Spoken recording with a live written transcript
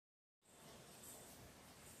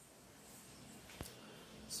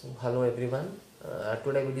So hello everyone.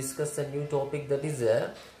 Today we discuss a new topic, that is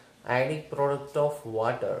a ionic product of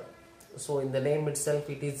water. So in the name itself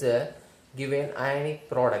it is a given ionic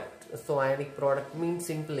product. So ionic product means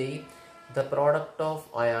simply the product of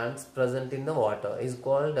ions present in the water is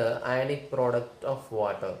called ionic product of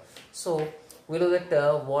water. So we know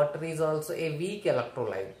that water is also a weak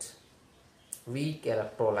electrolyte. Weak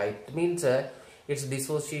electrolyte means its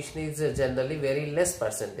dissociation is generally very less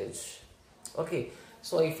percentage. Okay,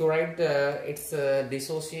 so if you write its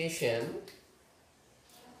dissociation,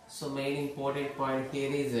 so main important point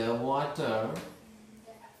here is water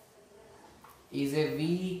is a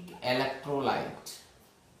weak electrolyte.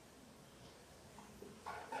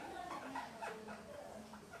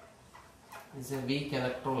 Is a weak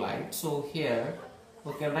electrolyte. So here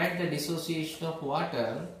we can write the dissociation of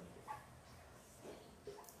water.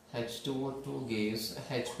 H2O2 gives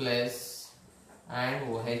H plus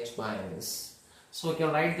and OH minus. So we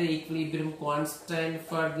can write the equilibrium constant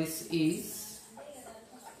for this is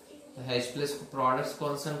the H plus products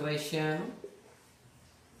concentration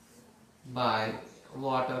by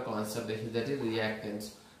water concentration, that is reactants.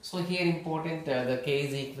 So here important the K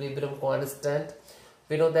is equilibrium constant.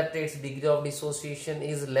 We know that its degree of dissociation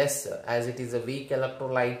is less as it is a weak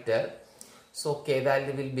electrolyte. So K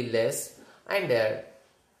value will be less, and the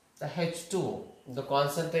H2, the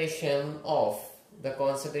concentration of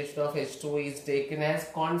H2 is taken as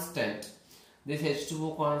constant. This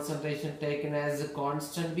H2O concentration taken as a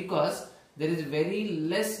constant because there is very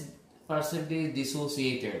less percentage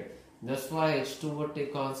dissociated. That's why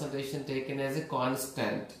H2O concentration taken as a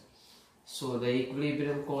constant. So the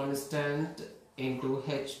equilibrium constant into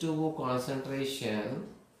H2O concentration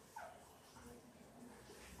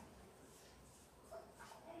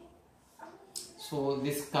so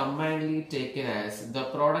this combinedly taken as the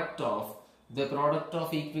product of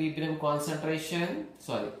equilibrium concentration,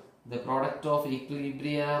 the product of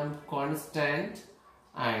equilibrium constant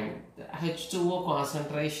and the H2O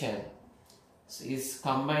concentration is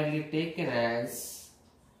combinedly taken as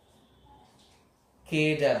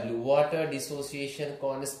Kw, water dissociation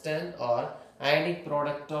constant or ionic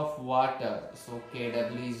product of water. So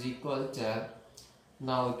Kw is equal to,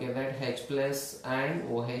 now we can write H plus and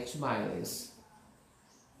OH minus.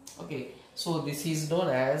 Okay, so this is known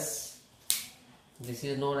as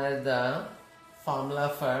the formula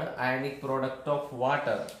for ionic product of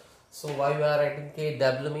water. So why we are writing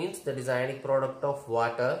Kw means that is ionic product of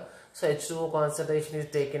water. So H2O concentration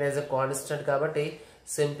is taken as a constant kabatti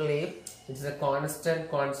simply it is a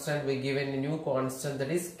constant we given a new constant, that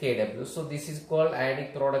is Kw. So this is called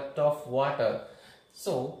ionic product of water.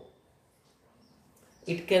 So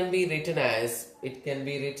it can be written as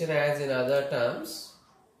in other terms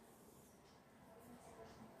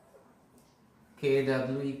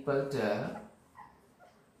Kw equal to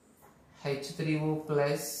H3O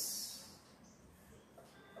plus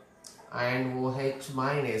and OH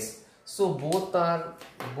minus. So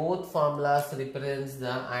both formulas represents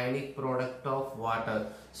the ionic product of water.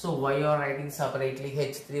 So why you are writing separately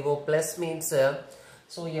H3O plus means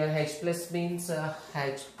so here H plus means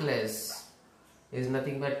H plus is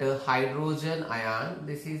nothing but hydrogen ion.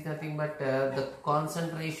 This is nothing but the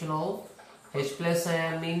concentration of H plus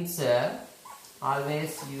ion means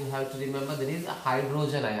always you have to remember there is a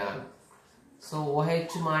hydrogen ion. So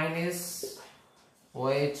OH minus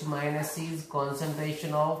is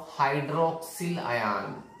concentration of hydroxyl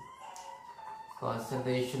ion.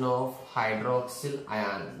 Concentration of hydroxyl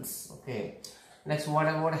ions. Okay. Next, what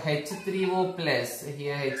about H3O plus?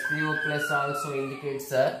 Here H3O plus also indicates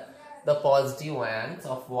the positive ions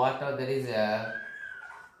of water. There is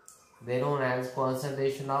they known as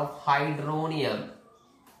concentration of hydronium.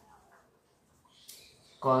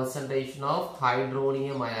 Concentration of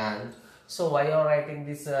hydronium ion. So why you are writing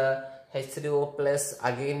this H3O plus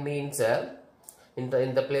again means in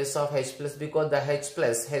the place of H plus, because the H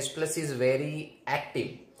plus is very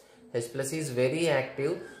active. H plus is very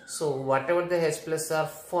active. So whatever the H plus are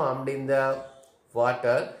formed in the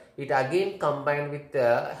water, it again combined with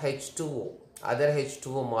the H2O, other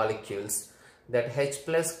H2O molecules. That H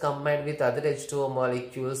plus combined with other H2O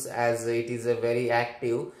molecules, as it is a very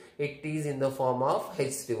active, it is in the form of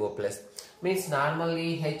H3O plus. Means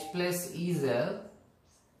normally H plus is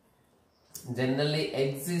generally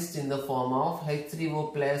exists in the form of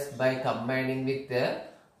H3O plus by combining with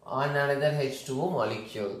another H2O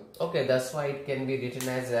molecule. Okay, that's why it can be written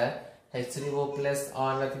as a H3O plus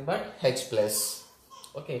or nothing but H plus.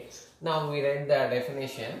 Okay, now we read the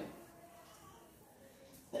definition.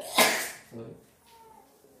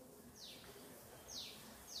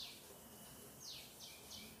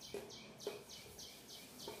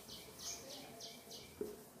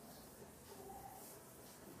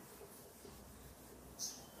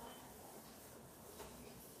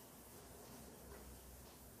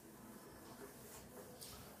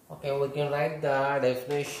 Okay, we can write the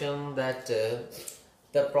definition that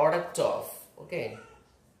the product of, okay,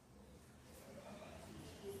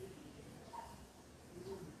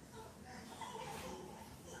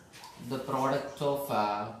 the product of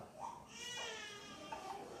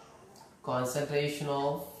concentration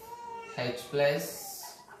of H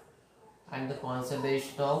plus and the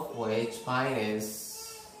concentration of OH minus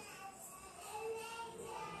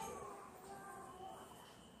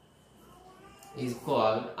is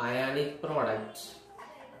called ionic product.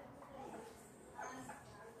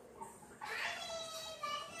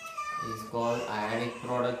 Is called ionic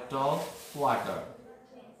product of water.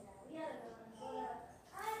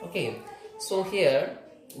 Okay, so here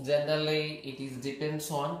generally it is depends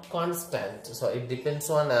on constant. So it depends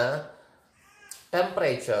on a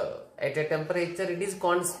temperature. At a temperature it is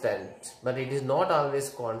constant, but it is not always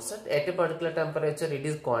constant. At a particular temperature it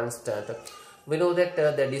is constant. We know that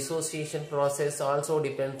the dissociation process also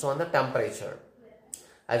depends on the temperature.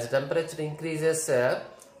 As the temperature increases,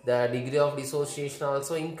 the degree of dissociation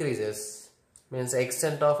also increases. Means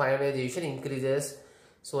extent of ionization increases.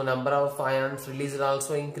 So number of ions released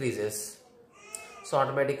also increases. So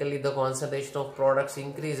automatically the concentration of products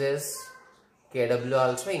increases. Kw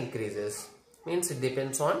also increases. Means it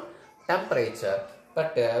depends on temperature.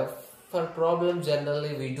 But for problem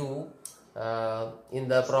generally we do in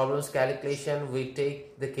the problems calculation we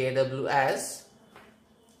take the Kw as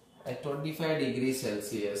at 25 degrees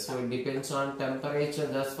Celsius. So it depends on temperature.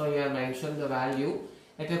 That's why we have mentioned the value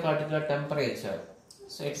at a particular temperature.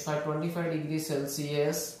 So at 25 degrees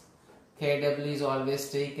Celsius, Kw is always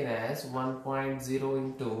taken as 1.0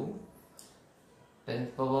 into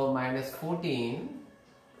 10 power minus 14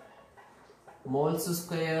 moles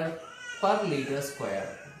square per liter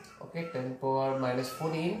square. Okay, 10 power minus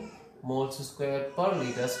 14 moles square per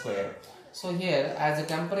liter square. So here as the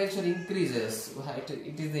temperature increases,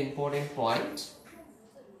 it is the important point.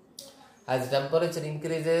 As the temperature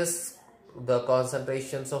increases, the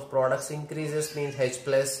concentrations of products increases, means H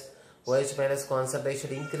plus OH minus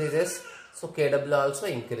concentration increases. So Kw also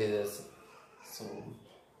increases. So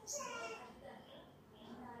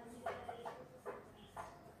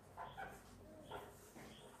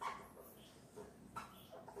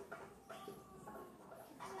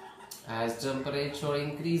as temperature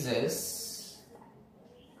increases,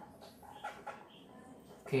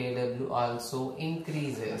 Kw also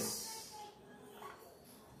increases.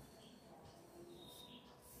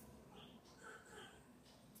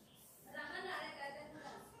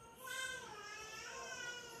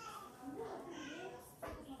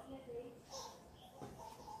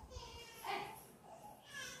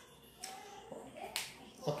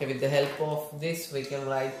 Okay, with the help of this we can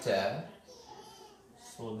write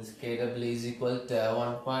so this Kw is equal to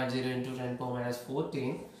 1.0 into 10 power minus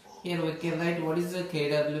 14. Here we can write what is the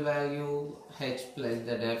Kw value, H plus,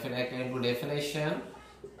 the definition,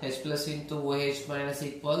 H plus into OH minus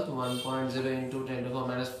equal to 1.0 into 10 to the power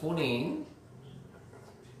minus 14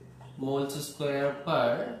 moles square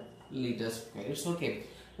per liter square. It's okay.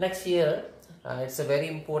 Next here it's a very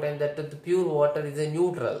important that the pure water is a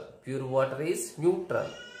neutral. Pure water is neutral.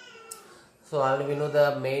 So already we know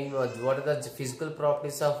the main, what are the physical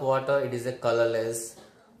properties of water? It is a colorless,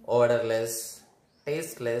 odorless,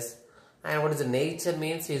 tasteless. And what is the nature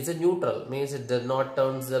means? It's a neutral, means it does not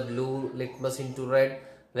turn the blue litmus into red,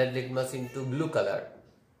 red litmus into blue color.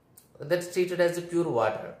 That's treated as a pure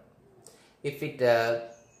water. If it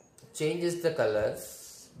changes the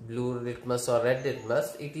colors, blue litmus or red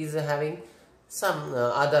litmus, it is having some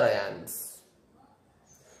other ions.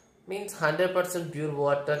 Means 100% pure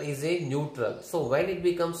water is a neutral. So when it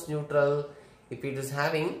becomes neutral, if it is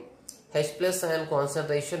having H plus ion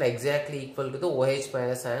concentration exactly equal to the OH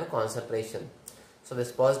minus ion concentration. So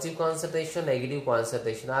this positive concentration, negative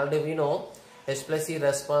concentration. Already we know H plus is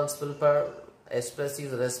responsible for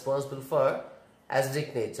acidic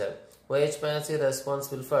nature. OH minus is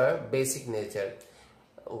responsible for basic nature.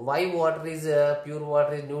 Why water is pure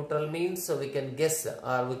water is neutral means, so we can guess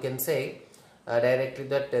or we can say directly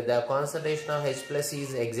that the concentration of H plus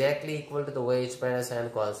is exactly equal to the OH minus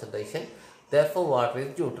ion concentration. Therefore water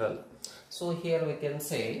is neutral. So here we can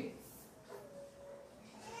say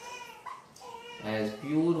as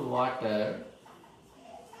pure water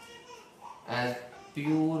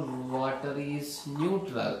is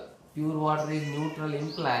neutral. Pure water is neutral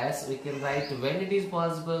implies we can write when it is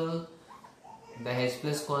possible the H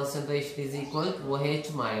plus concentration is equal to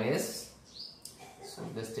OH minus. So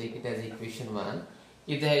just take it as equation 1.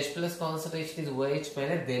 If the H plus concentration is OH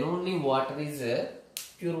minus, then only water is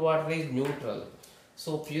pure water is neutral.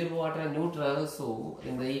 So pure water neutral. So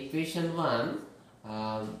in the equation 1,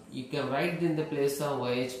 you can write in the place of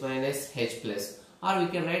OH minus H plus, or we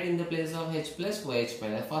can write in the place of H plus OH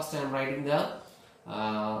minus. First I am writing the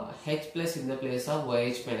H plus in the place of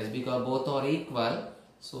OH minus because both are equal.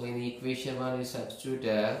 So in equation 1 we substitute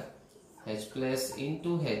H plus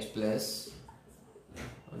into H plus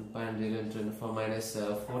 1.024 minus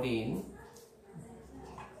 14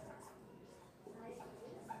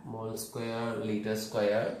 mole square liter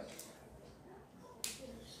square.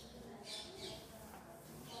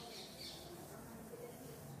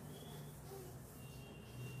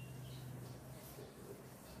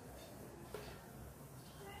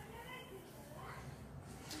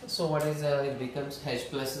 So what is it becomes H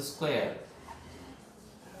plus square.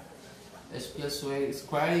 H plus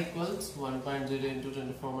square equals 1.0 into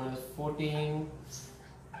 24 minus 14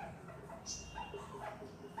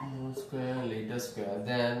 mole square liter square.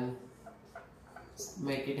 Then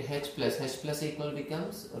make it H plus. H plus equal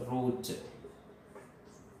becomes root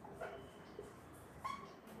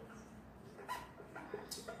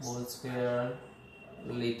mole square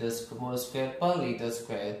liter mole square per liter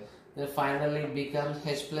square. Then finally it becomes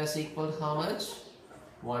H plus equal how much?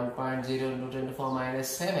 1.0 into 24 minus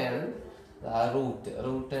 7.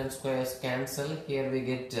 Root and squares cancel. Here we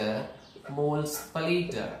get moles per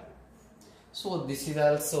liter. So this is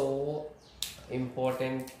also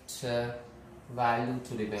important value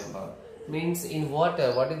to remember. Means in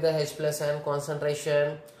water, what is the H plus ion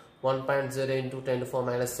concentration? 1.0 into 10 to the 4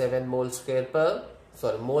 minus 7 moles per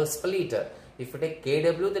liter. If you take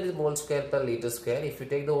Kw, that is mole square per liter square. If you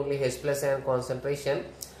take the only H plus ion concentration,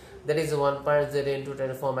 that is 1.0 into 10 to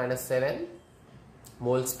the 4 minus 7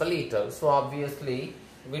 moles per liter. So obviously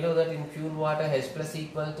we know that in pure water H plus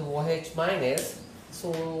equal to OH minus.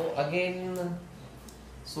 So again,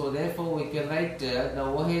 so therefore we can write the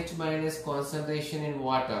OH minus concentration in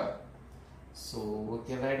water. So we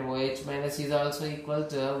can write OH minus is also equal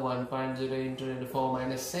to 1.0 into 10 to the 4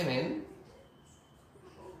 minus 7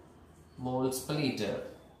 moles per liter.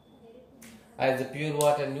 As the pure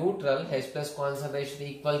water neutral, H plus concentration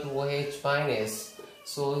equal to OH minus.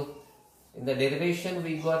 So in the derivation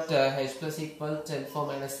we got H plus equal to 10 to the 4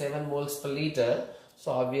 minus 7 moles per liter.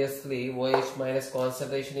 So obviously OH minus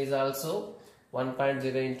concentration is also 1.0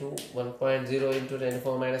 into 10 to the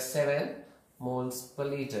 4 minus 7 moles per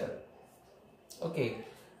liter. Okay,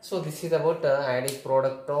 so this is about ionic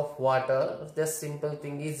product of water. The simple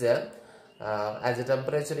thing is as the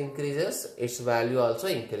temperature increases, its value also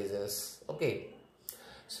increases. Okay,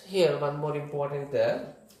 so here one more important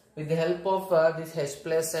with the help of this H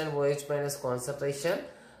plus and OH minus concentration,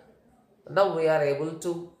 now we are able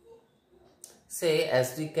to say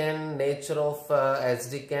Asdican nature of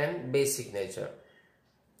Asdican basic nature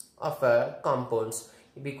of compounds,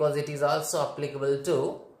 because it is also applicable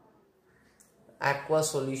to aqueous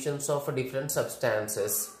solutions of different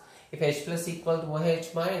substances. If H plus equal to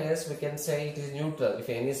OH minus, we can say it is neutral. If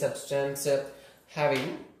any substance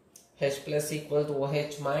having H plus equal to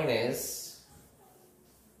OH minus,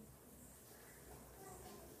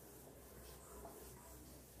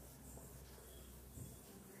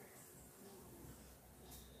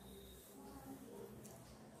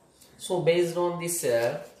 so based on this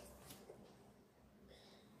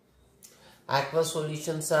aqueous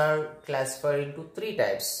solutions are classified into three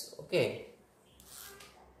types. Okay,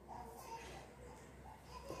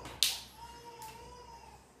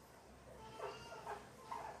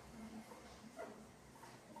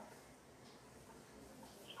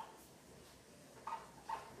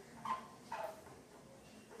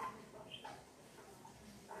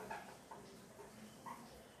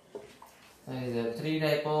 there is a three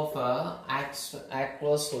type of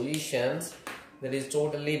aqueous solutions that is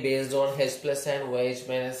totally based on H plus and OH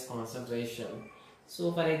minus concentration.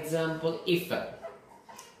 So for example, if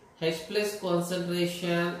H plus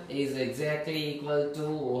concentration is exactly equal to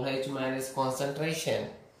OH minus concentration,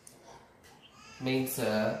 means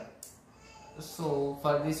so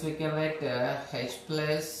for this we can write H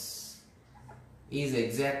plus is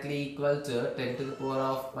exactly equal to 10 to the power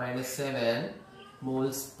of minus 7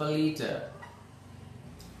 moles per liter.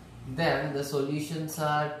 Then the solutions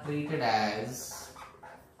are treated as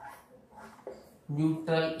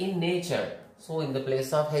neutral in nature. So in the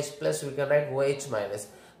place of H plus we can write OH minus,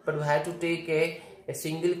 but we have to take a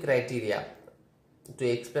single criteria to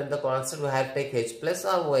explain the concept. We have to take H plus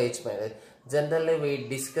or OH minus. Generally we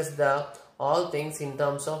discuss the all things in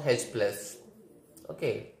terms of H plus.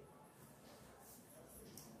 Okay,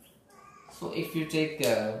 so if you take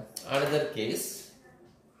another case,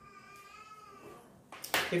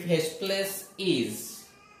 if H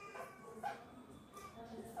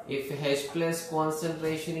plus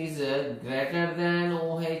concentration is greater than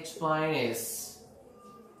OH minus,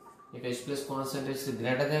 If H plus concentration is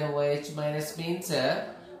greater than OH minus means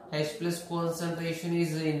H plus concentration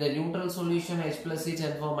is in the neutral solution, H plus is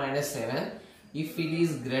 10 power minus 7. If it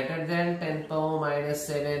is greater than 10 power minus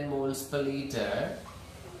 7 moles per liter,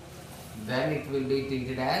 then it will be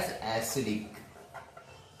treated as acidic.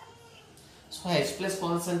 So H plus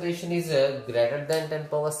concentration is greater than 10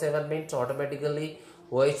 power 7 means automatically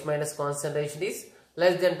OH minus concentration is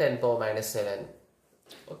less than 10 power minus 7.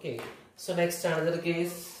 Okay. So next another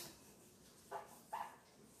case.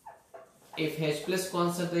 If H plus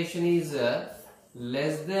concentration is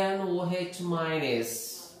less than OH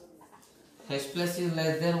minus, H plus is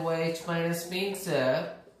less than OH minus means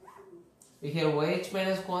here OH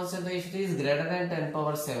minus concentration is greater than 10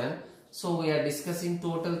 power 7. So we are discussing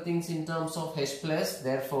total things in terms of H plus.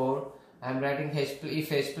 Therefore, I am writing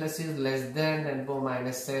if H plus is less than 10 power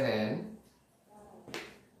minus 7.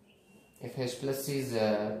 If H plus is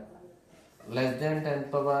less than 10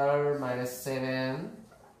 power minus 7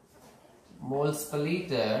 moles per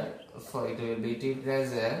liter, so it will be treated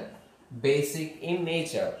as a basic in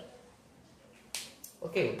nature.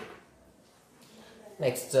 Okay.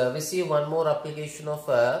 Next, we see one more application of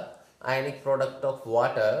ionic product of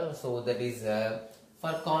water. So that is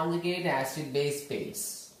for conjugate acid base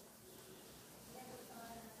pairs.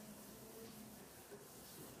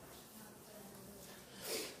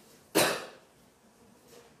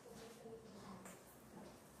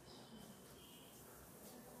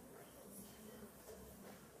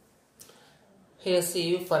 Here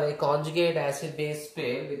see, for a conjugate acid base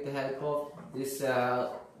pair, with the help of this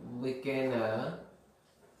we can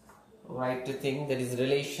write the thing, that is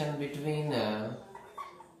relation between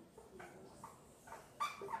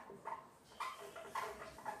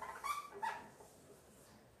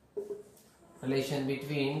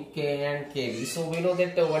K and Kb. So we know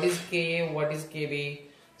that what is Ka, what is Kb.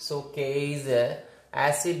 So K is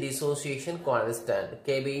acid dissociation constant,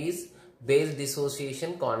 Kb is base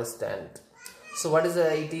dissociation constant. So what is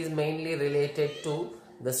it is mainly related to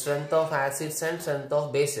the strength of acids and strength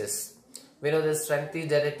of bases. We know the strength is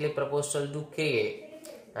directly proportional to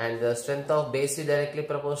Ka and the strength of base is directly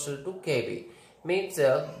proportional to Kb. Means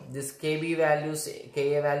this Kb values,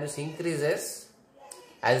 Ka values increases,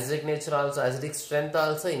 acidic nature also, acidic strength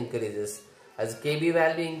also increases. As Kb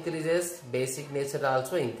value increases, basic nature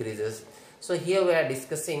also increases. So here we are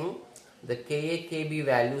discussing the Ka, Kb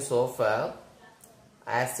values of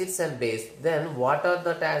acids and base. Then what are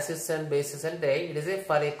the acids and bases? And it is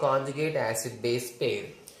for a conjugate acid base pair.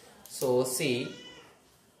 So see,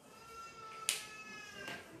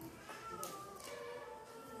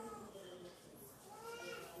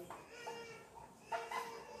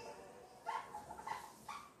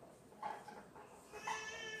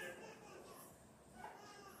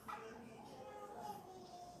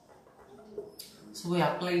 so we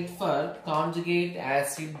apply it for conjugate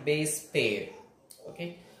acid base pair.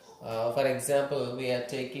 Okay, for example, we are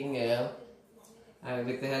taking and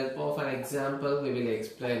with the help of an example we will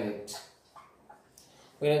explain it.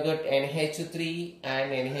 We have got NH3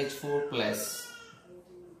 and NH4 plus,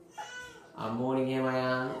 ammonium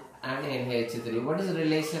ion and NH3. What is the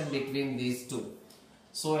relation between these two?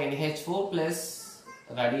 So NH4 plus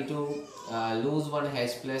ready to lose one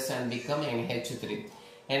H plus and become NH3.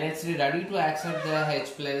 NH3 ready to accept the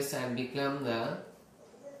H plus and become the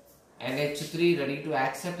NH3 ready to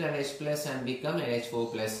accept an H plus and become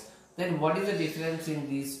NH4 plus. Then what is the difference in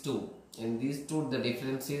these two? In these two the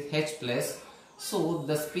difference is H plus. So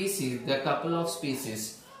the species, the couple of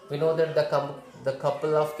species, we know that the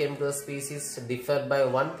couple of chemical species differ by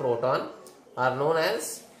one proton are known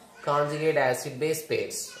as conjugate acid base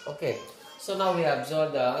pairs. Okay. So now we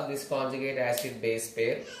observe this conjugate acid base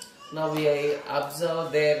pair. Now we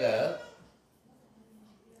observe their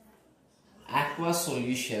aqueous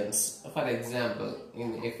solutions. For example,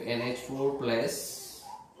 if NH4 plus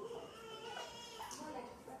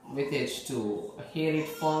with H2, here it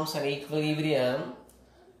forms an equilibrium,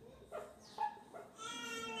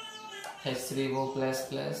 H3O plus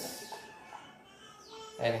plus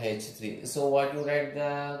and H3. So what you write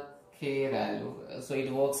the K value? So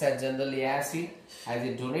it works as generally acid, as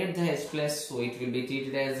it donates the H plus, so it will be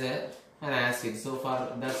treated as an acid. So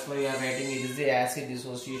for that's why you are writing it is the acid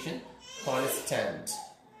dissociation constant.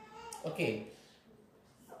 Okay.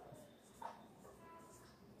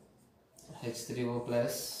 H3O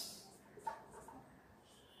plus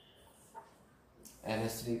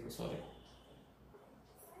NH3, sorry,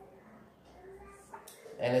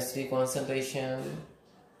 NH3 concentration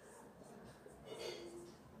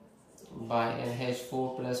by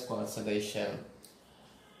NH4 plus concentration.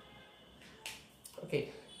 Okay,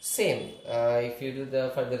 Same, if you do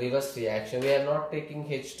for the reverse reaction, we are not taking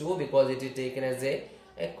H2 because it is taken as a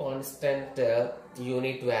constant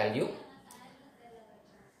unit value.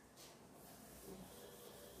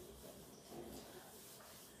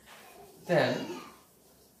 Then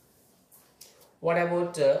what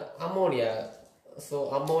about ammonia? So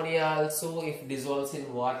ammonia also, if dissolves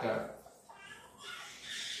in water,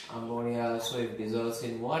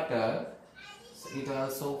 so it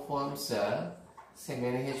also forms same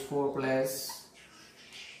NH4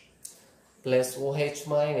 plus OH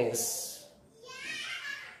minus.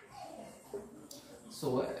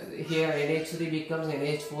 So here NH3 becomes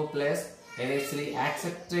NH4 plus, NH3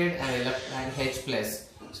 accepted and H plus.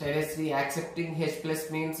 So NH3 accepting H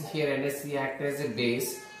plus means here NH3 acts as a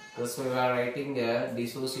base. So we are writing a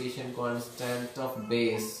dissociation constant of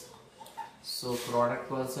base. So product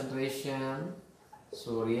concentration,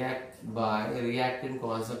 so react by reactant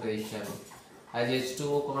concentration. As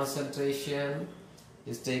H2O concentration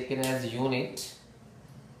is taken as unit,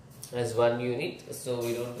 as 1 unit, so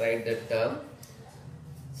we don't write that term.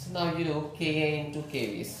 So now you do Ka into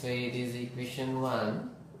Kb, so it is equation 1,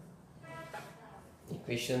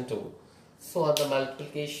 equation 2. So on the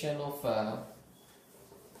multiplication of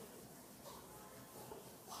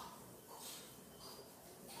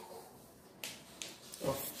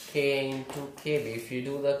K into Kb, if you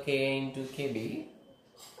do the K into Kb,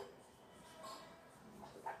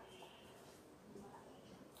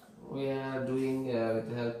 we are doing with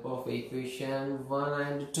the help of equation 1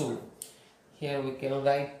 and 2. Here we can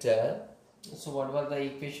write, so what was the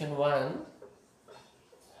equation 1?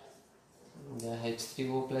 The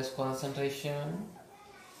H3O plus concentration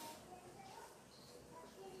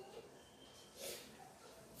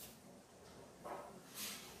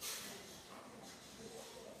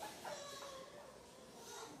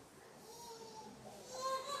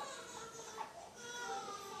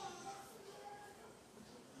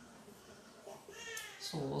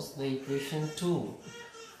so what's the equation 2?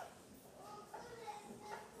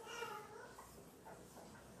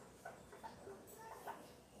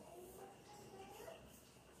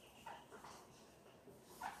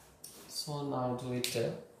 So now do it.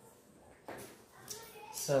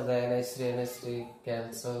 So the NH3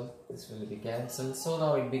 cancel. This will be cancelled. So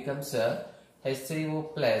now it becomes a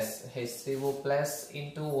H3O plus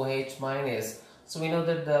into OH minus. So we know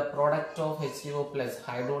that the product of H3O plus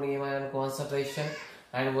hydronium ion concentration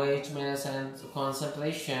and OH minus and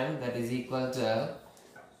concentration, that is equal to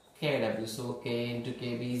Kw. So K into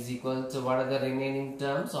Kb is equal to, what are the remaining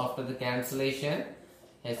terms after the cancellation?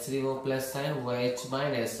 H3O plus and OH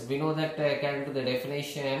minus. We know that according to the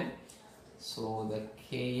definition, so the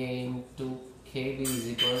Ka into Kb is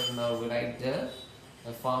equal to, now we write the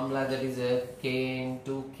formula, that is K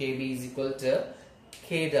into Kb is equal to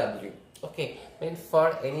Kw. Okay, and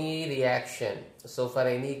for any reaction, so for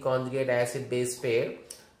any conjugate acid base pair,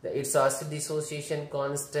 its acid dissociation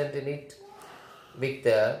constant in it with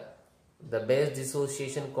the base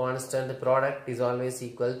dissociation constant, the product is always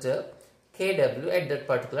equal to Kw at that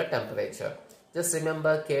particular temperature. Just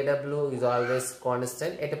remember, Kw is always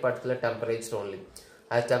constant at a particular temperature only.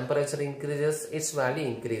 As temperature increases, its value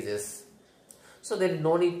increases. So there is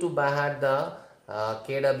no need to by heart the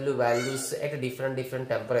Kw values at different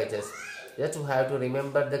temperatures. Just you have to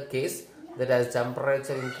remember the case that as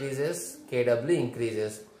temperature increases, Kw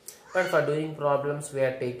increases. But for doing problems, we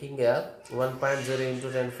are taking a 1.0 into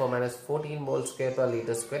 10⁻⁴ moles square per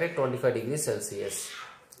liter square at 25 degrees Celsius.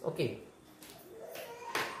 Okay.